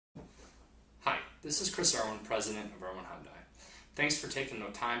This is Chris Irwin, President of Irwin Hyundai. Thanks for taking the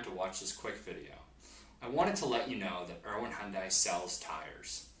time to watch this quick video. I wanted to let you know that Irwin Hyundai sells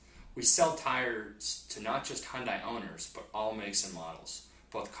tires. We sell tires to not just Hyundai owners, but all makes and models,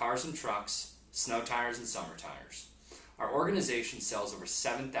 both cars and trucks, snow tires and summer tires. Our organization sells over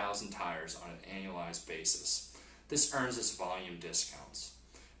 7,000 tires on an annualized basis. This earns us volume discounts.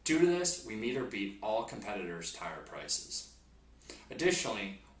 Due to this, we meet or beat all competitors' tire prices.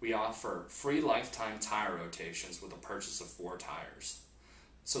 Additionally, we offer free lifetime tire rotations with a purchase of 4 tires.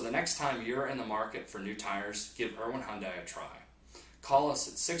 So the next time you're in the market for new tires, give Irwin Hyundai a try. Call us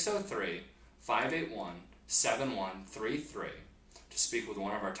at 603-581-7133 to speak with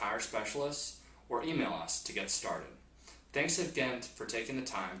one of our tire specialists or email us to get started. Thanks again for taking the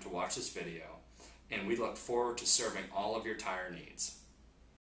time to watch this video, and we look forward to serving all of your tire needs.